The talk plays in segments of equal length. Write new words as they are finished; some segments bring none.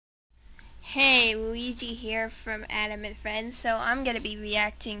Hey, Luigi here from Adam and Friends. So I'm going to be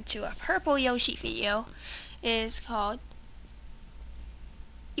reacting to a Purple Yoshi video. It is called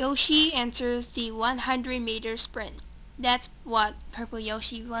Yoshi Enters the 100-meter Sprint. That's what Purple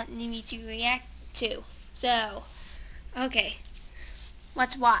Yoshi wanted me to react to. So, okay,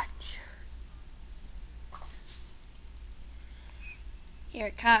 let's watch. Here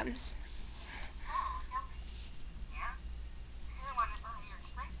it comes.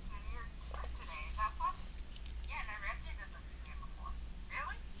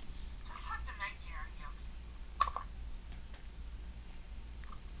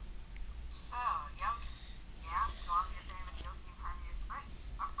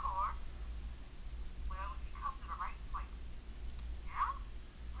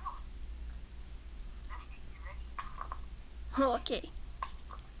 Okay.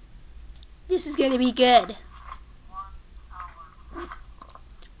 This is gonna be good.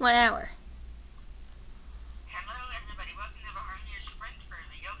 1 hour. Hello everybody, welcome to the 100-meter sprint for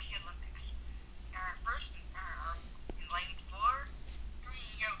the Yoshi Olympics. First, in lane 4, 3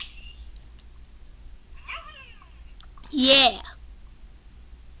 Yoshi. Yeah.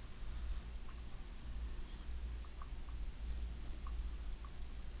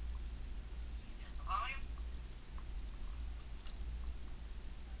 Volume.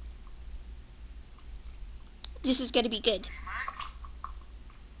 This is gonna be good.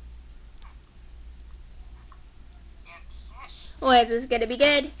 Oh, is this gonna be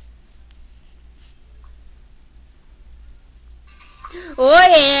good? Oh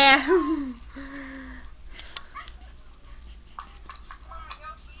yeah!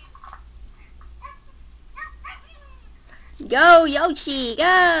 Go Yoshi,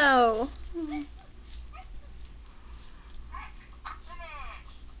 go!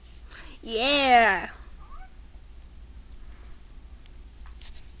 Yeah!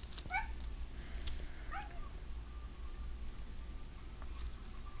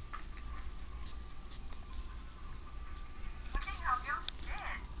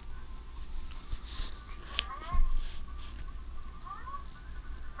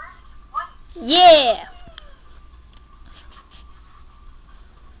 Yeah!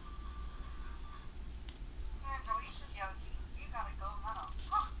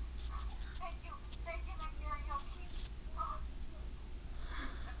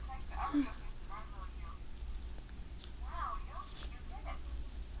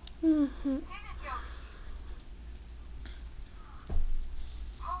 Mm-hmm.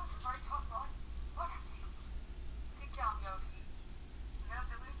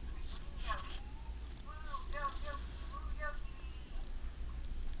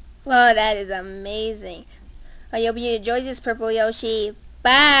 Well, that is amazing. I hope you enjoyed this, Purple Yoshi.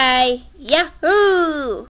 Bye! Yahoo!